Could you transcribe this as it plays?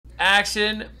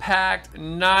Action-packed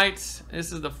night.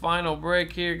 This is the final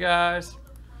break here, guys.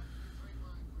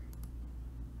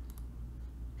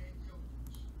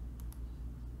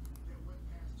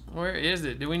 Where is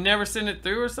it? Did we never send it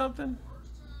through or something?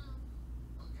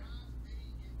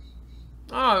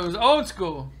 Oh, it was old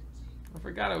school. I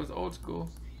forgot it was old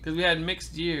school. Because we had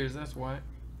mixed years, that's why.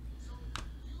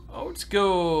 Old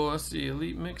school. Let's see.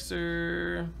 Elite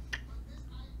Mixer.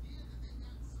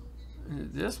 Is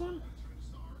it this one?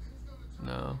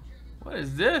 No. What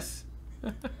is this?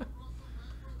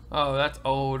 Oh, that's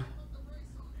old.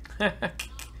 Let's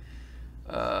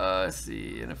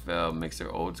see. NFL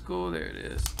Mixer Old School. There it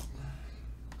is.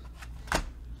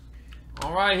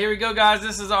 All right, here we go, guys.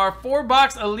 This is our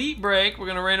 4-box Elite break. We're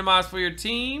going to randomize for your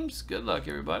teams. Good luck,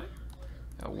 everybody.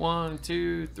 Got 1,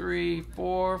 2, 3,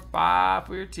 4, 5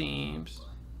 for your teams.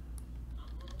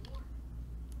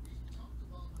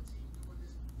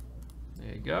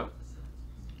 There you go.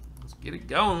 Let's get it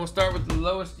going. We'll start with the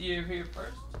lowest year here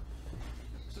first.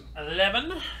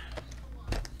 11.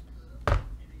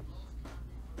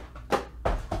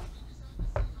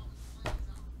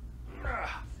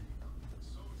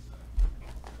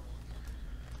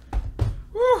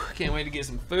 Whew, can't wait to get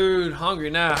some food.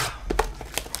 Hungry now.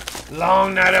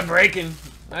 Long night of breaking.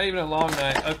 Not even a long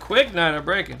night. A quick night of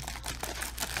breaking.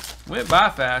 Went by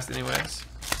fast anyways.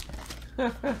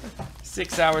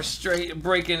 6 hours straight of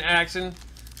breaking action.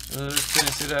 Let's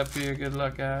finish it up here. Good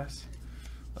luck, guys.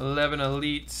 11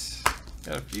 elites.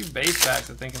 Got a few base packs,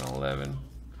 I think, in 11.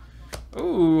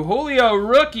 Ooh, Julio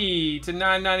rookie to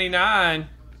 $9.99.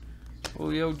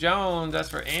 Julio Jones. That's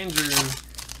for Andrew.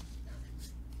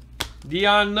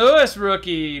 Dion Lewis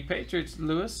rookie. Patriots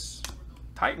Lewis.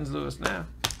 Titans Lewis now.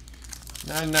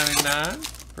 $9.99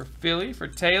 for Philly for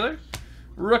Taylor.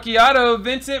 Rookie auto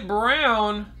Vincent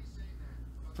Brown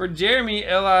for Jeremy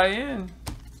Lin.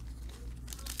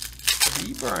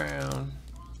 B Brown.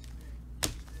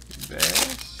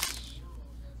 Bass.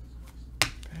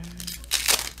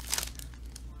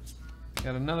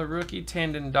 Got another rookie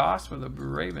Tandon Doss for the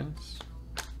Ravens.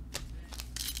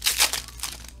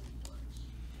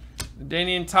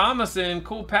 Danian Thomason,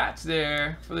 cool patch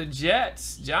there for the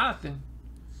Jets. Jonathan,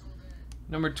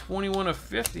 number 21 of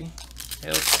 50.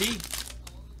 LT.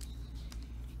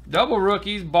 Double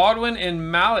rookies, Baldwin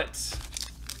and Mallet.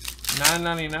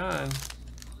 $9.99.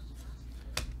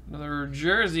 Another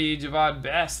jersey, Javad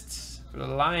Best for the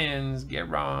Lions. Get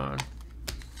Ron.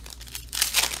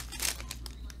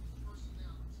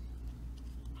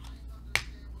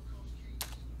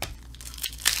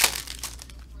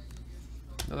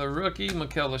 Another rookie,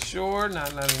 Mikel LaShore,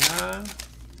 $9.99.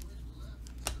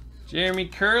 Jeremy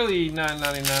Curley,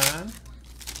 $9.99.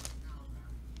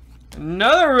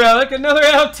 Another relic, another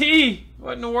LT.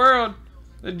 What in the world?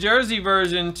 The jersey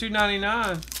version,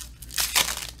 $2.99.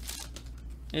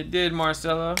 It did,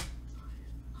 Marcelo.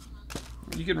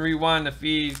 You can rewind the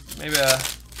feed maybe a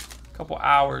couple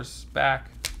hours back.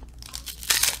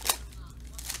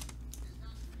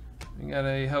 We got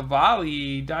a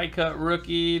Havali die cut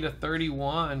rookie to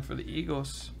 31 for the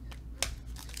Eagles.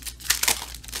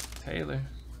 Taylor.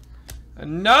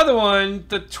 Another one,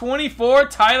 the 24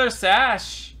 Tyler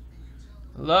Sash.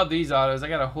 Love these autos. I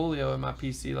got a Julio in my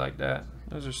PC like that.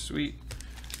 Those are sweet.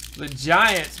 The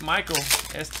Giants, Michael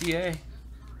STA.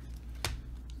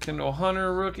 Kendall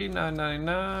Hunter rookie,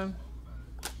 $9.99.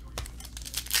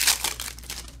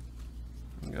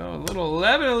 Go a little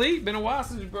 11 elite. Been a while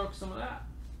since we broke some of that.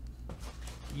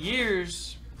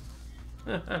 Years.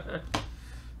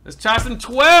 Let's try some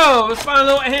 12. Let's find a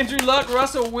little Andrew Luck,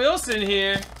 Russell Wilson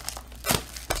here.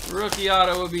 Rookie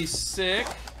auto would be sick.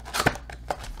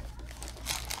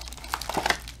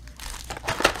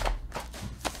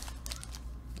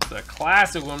 It's a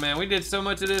classic one, man. We did so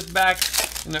much of this back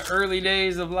in the early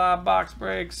days of live box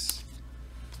breaks.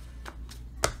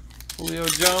 Julio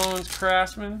Jones,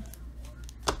 Craftsman.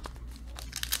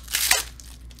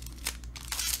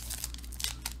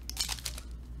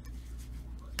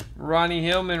 Ronnie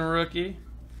Hillman rookie,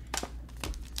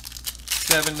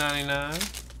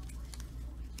 $7.99.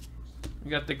 We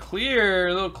got the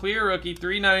clear, little clear rookie,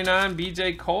 $3.99.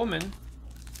 BJ Coleman.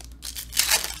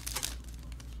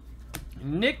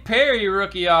 Nick Perry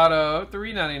rookie auto,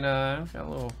 $3.99. Got a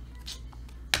little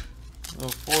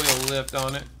foil lift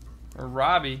on it. Or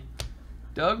Robbie.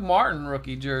 Doug Martin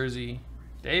rookie jersey.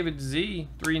 David Z,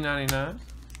 $3.99.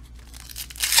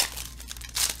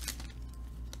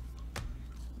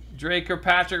 Drake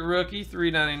Kirkpatrick rookie,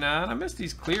 $3.99. I miss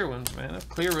these clear ones, man. Those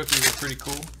clear rookies are pretty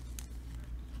cool.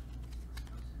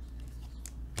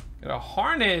 Got a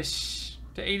Harnish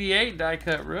to 88 die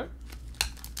cut rook.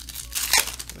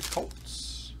 The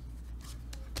Colts.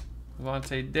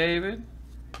 Devontae David.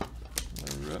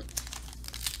 Rook.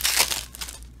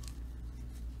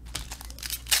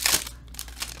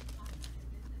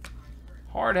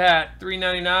 Hard hat,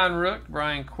 $3.99 Rook.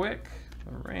 Brian Quick.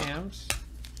 The Rams.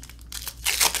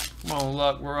 Come on,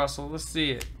 Luck Russell. Let's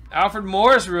see it. Alfred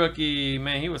Morris rookie.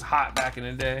 Man, he was hot back in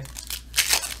the day.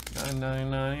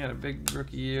 $9.99. He had a big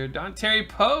rookie year. Don Terry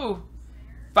Poe.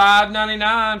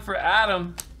 $5.99 for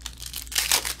Adam.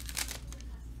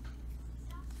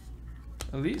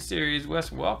 Elite Series, Wes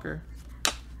Welker.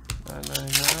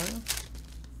 $9.99.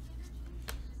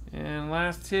 And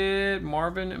last hit,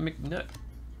 Marvin McNutt.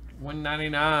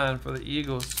 $1.99 for the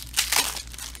Eagles.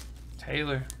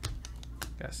 Taylor.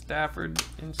 Got Stafford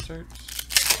inserts.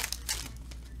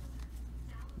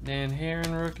 Dan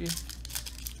Heron rookie.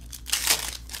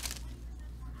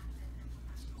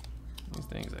 These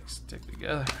things like stick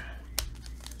together.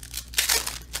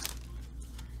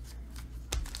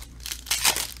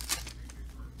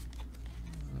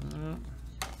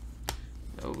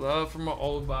 No love for my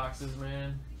old boxes,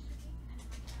 man.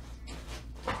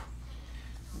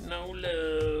 No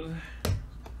love.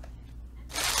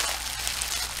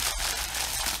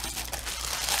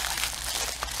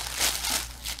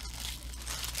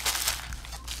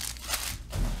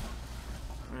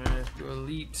 Alright, let's do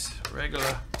Elite,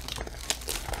 regular.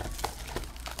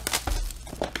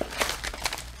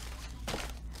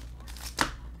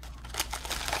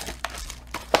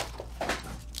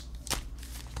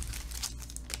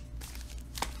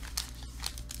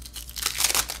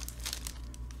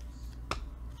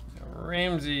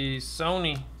 Ramsey,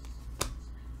 Sony.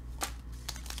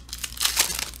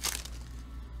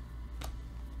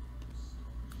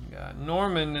 Got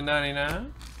Norman to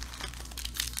 99.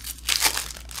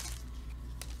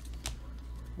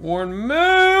 Warren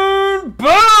Moon,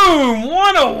 boom!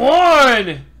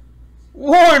 101!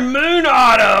 Warren Moon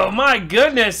auto, my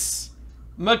goodness.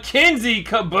 Mackenzie,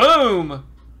 kaboom!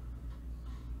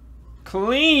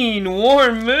 Clean,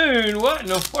 Warren Moon, what in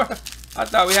the world? I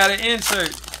thought we had an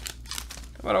insert.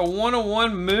 How about a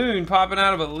 101 Moon popping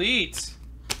out of Elite?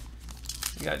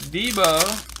 We got Debo.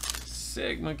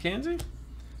 Sick, McKenzie.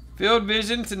 Field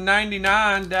Vision to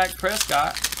 99, Dak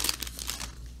Prescott.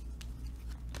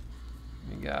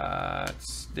 We got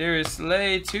Darius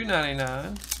Slay,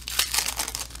 $2.99.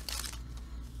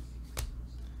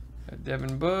 Got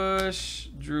Devin Bush,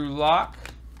 Drew Lock.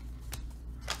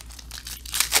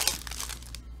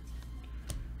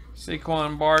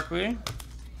 Saquon Barkley.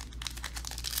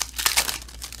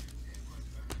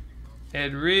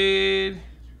 Ed Reed.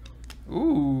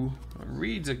 Ooh,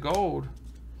 Reed's a gold.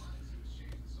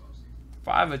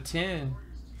 5 of 10.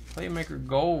 Playmaker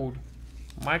gold.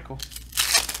 Michael.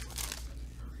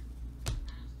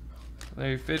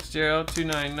 Larry Fitzgerald,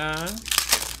 $2.99.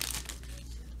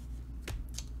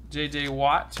 JJ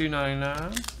Watt,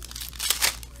 $2.99.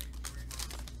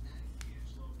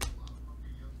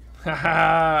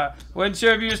 Haha. Wasn't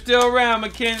sure if you were still around,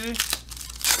 Mackenzie.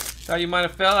 Thought you might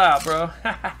have fell out, bro.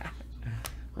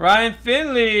 Ryan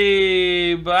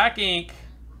Finley, Black Ink.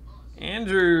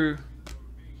 Andrew.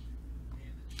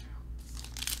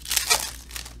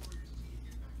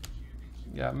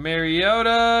 Got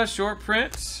Mariota, short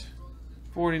print,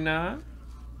 49.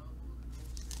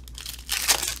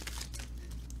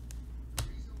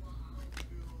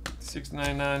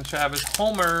 $6.99 Travis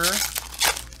Homer.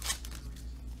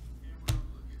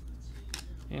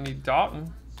 Andy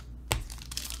Dalton.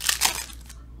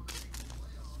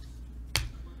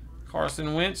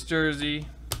 Carson Wentz jersey.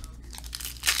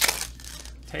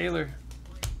 Taylor.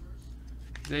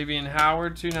 Xavier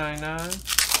Howard, $2.99.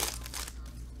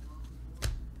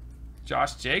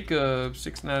 Josh Jacobs,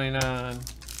 $6.99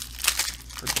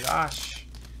 for Josh.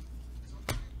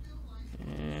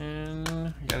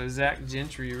 And got a Zach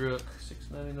Gentry rook,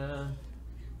 $6.99.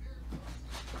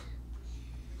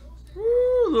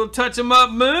 Woo, little touch 'em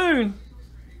up Moon.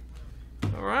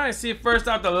 All right, see if first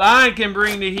off the line can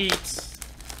bring the heat.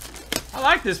 I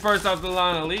like this first off the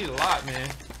line Elite a lot, man.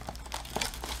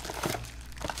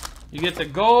 You get the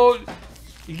gold,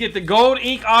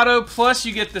 ink auto, plus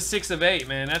you get the 6 of 8,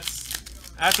 man.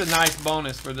 That's a nice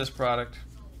bonus for this product.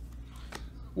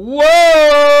 Whoa!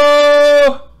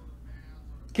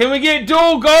 Can we get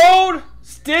dual gold?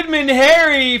 Stidman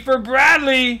Harry for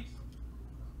Bradley.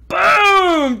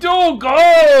 Boom! Dual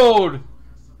gold.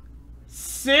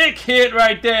 Sick hit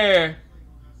right there.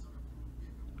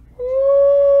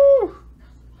 Woo!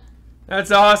 That's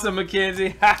awesome,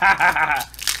 Mackenzie.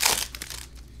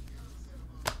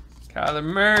 Kyler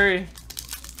Murray.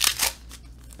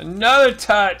 Another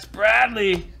touch,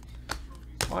 Bradley.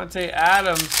 Monte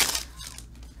Adams.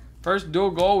 First dual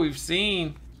goal we've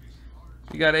seen.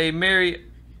 We got a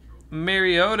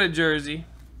Mariota jersey.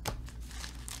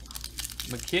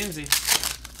 McKenzie.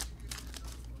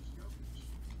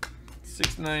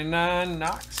 $6.99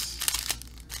 Knox.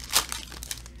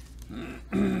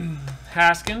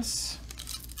 Haskins.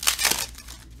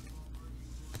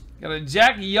 Got a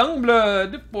Jack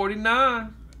Youngblood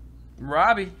 49.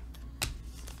 Robbie.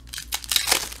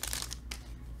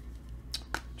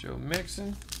 Joe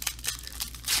Mixon.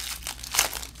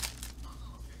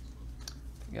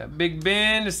 Got Big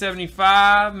Ben to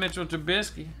 75. Mitchell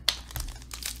Trubisky.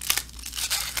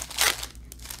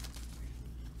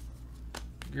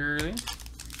 Gurley.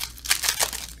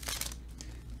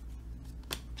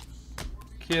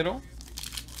 Kittle.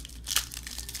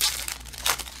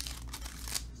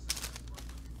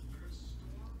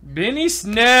 Benny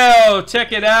Snell.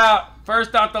 Check it out.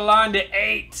 First off the line to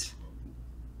 8.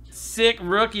 Sick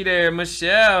rookie there.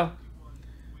 Michelle.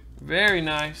 Very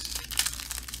nice.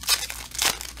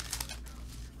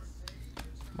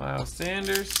 Miles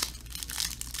Sanders.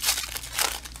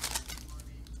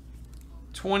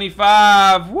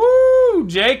 25. Woo!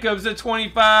 Jacobs at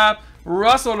 25.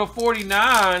 Russell to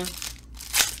 49.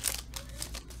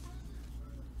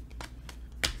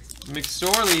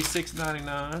 McSorley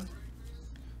 $6.99.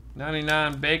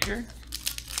 99 Baker.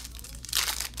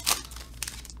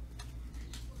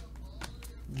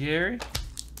 Gary.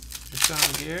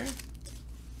 Deshaun Gary.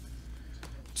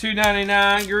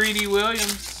 $2.99 Greedy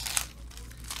Williams.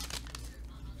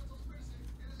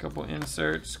 Couple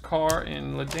inserts. Carr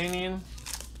and LaDainian.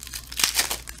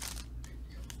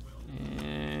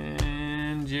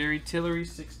 And Jerry Tillery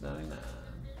 $6.99.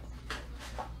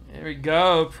 There we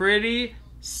go. Pretty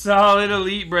solid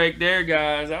elite break there,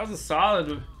 guys. That was a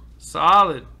solid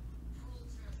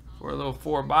for a little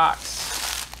 4-box.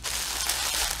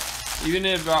 Even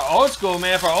if our old school,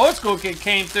 man, if our old school kid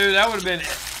came through, that would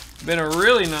have been a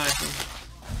really nice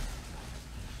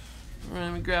one.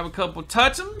 Let me grab a couple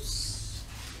touch-ems.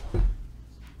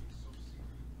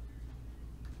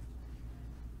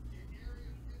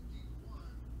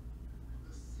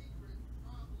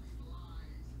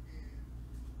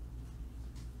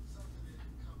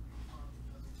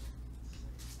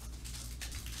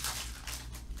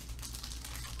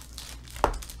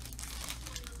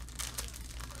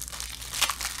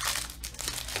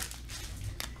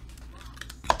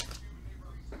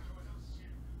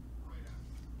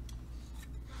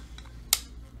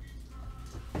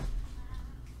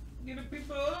 Get the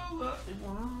people over.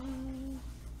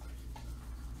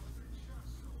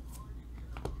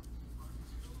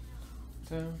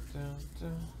 Dun, dun,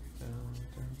 dun, dun,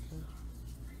 dun.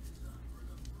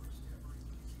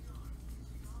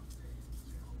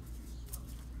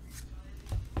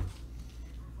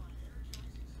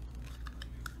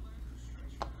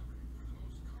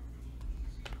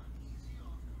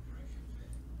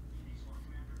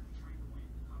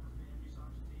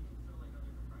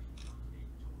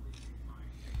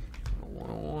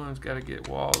 One-on-one's got to get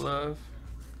wall love.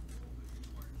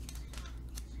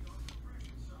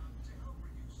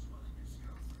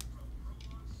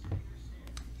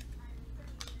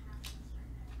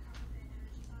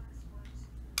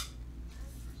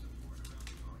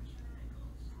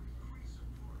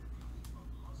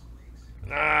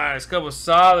 Nice, couple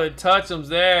solid touch-ems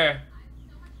there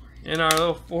in our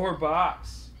little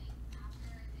 4-box.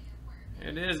 Here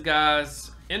it is,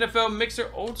 guys. NFL Mixer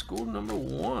Old School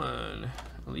 #1,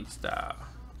 Elite Style.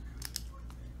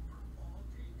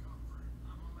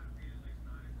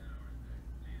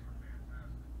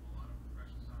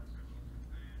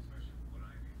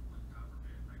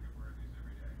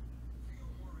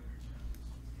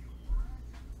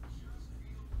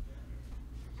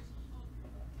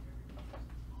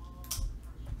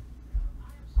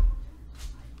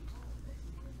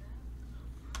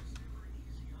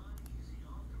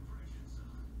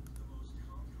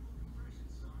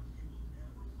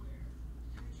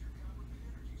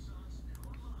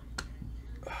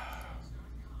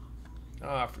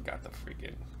 Oh, I forgot to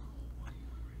freaking.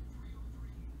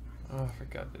 Oh, I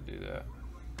forgot to do that.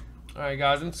 All right,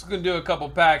 guys, I'm just gonna do a couple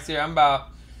packs here. I'm about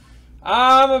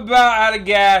out of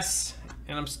gas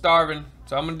and I'm starving,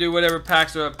 so I'm gonna do whatever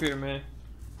packs are up here, man.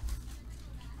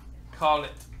 Call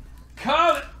it.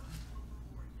 Call it.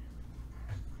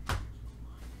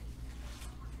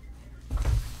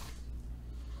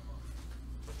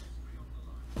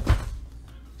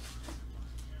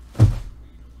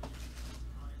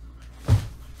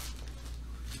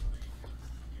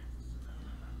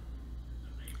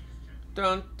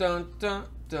 Dun dun dun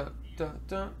dun dun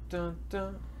dun dun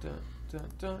dun dun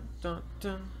dun dun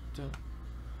dun dun.